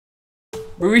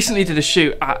We recently did a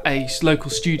shoot at a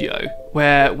local studio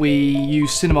where we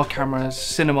used cinema cameras,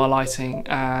 cinema lighting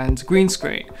and green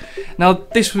screen. Now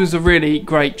this was a really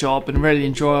great job and really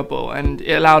enjoyable, and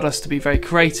it allowed us to be very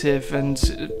creative and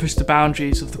push the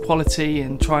boundaries of the quality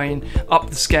and try and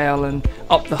up the scale and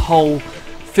up the whole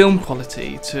film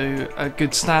quality to a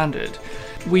good standard.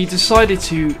 We decided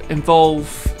to involve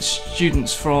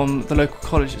students from the local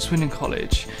college at Swindon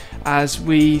College, as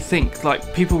we think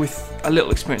like people with a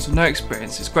little experience or no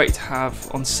experience it's great to have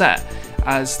on set,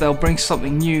 as they'll bring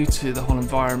something new to the whole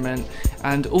environment.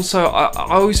 And also I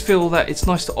always feel that it's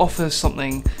nice to offer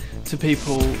something to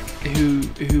people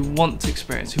who want to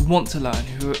experience, who want to learn,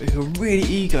 who are really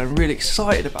eager and really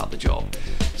excited about the job.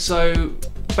 So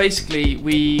basically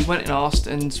we went and asked,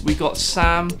 and we got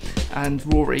Sam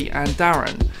and Rory and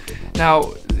Darren.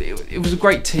 Now it was a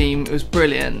great team, it was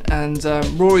brilliant, and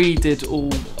Rory did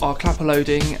all our clapper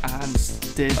loading and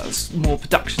did more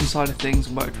production side of things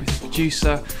and worked with the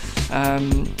producer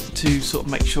to sort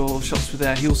of make sure shots were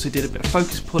there. He also did a bit of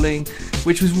focus pulling,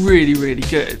 which was really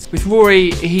good. With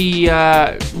Rory, he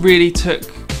really took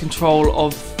control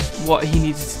of what he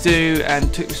needed to do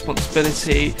and took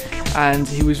responsibility, and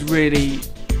he was really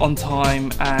on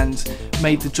time and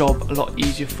made the job a lot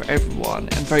easier for everyone,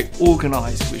 and very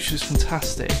organised, which was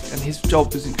fantastic, and his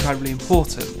job was incredibly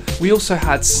important. We also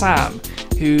had Sam,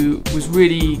 who was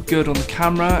really good on the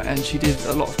camera, and she did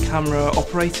a lot of camera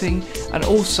operating and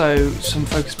also some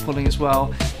focus pulling as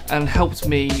well, and helped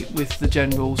me with the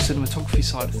general cinematography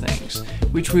side of things,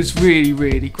 which was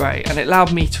really great, and it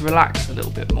allowed me to relax a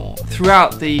little bit more.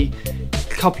 Throughout the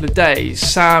couple of days,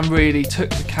 Sam really took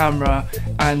the camera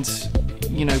and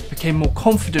became more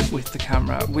confident with the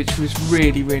camera, which was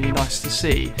really nice to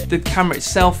see. The camera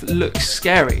itself looks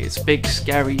scary, it's a big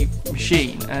scary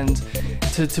machine, and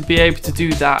to be able to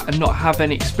do that and not have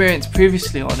any experience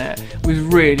previously on it was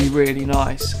really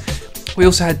nice. We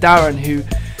also had Darren who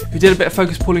did a bit of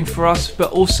focus pulling for us,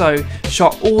 but also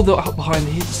shot all the behind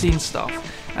the scenes stuff,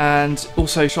 and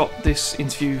also shot this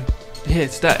interview here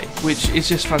today, which is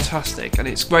just fantastic. And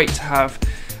it's great to have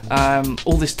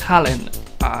all this talent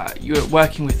you're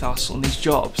working with us on these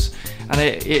jobs, and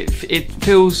it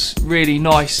feels really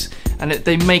nice, and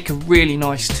they make a really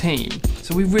nice team.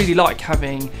 So we really like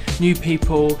having new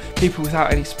people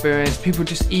without any experience, people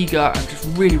just eager and just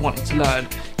really wanting to learn,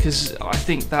 because I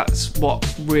think that's what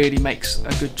really makes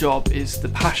a good job, is the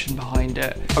passion behind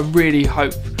it. I really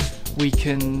hope we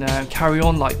can carry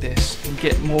on like this and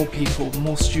get more people,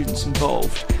 more students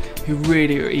involved who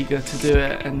really are eager to do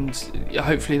it, and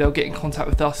hopefully they'll get in contact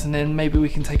with us, and then maybe we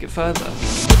can take it further.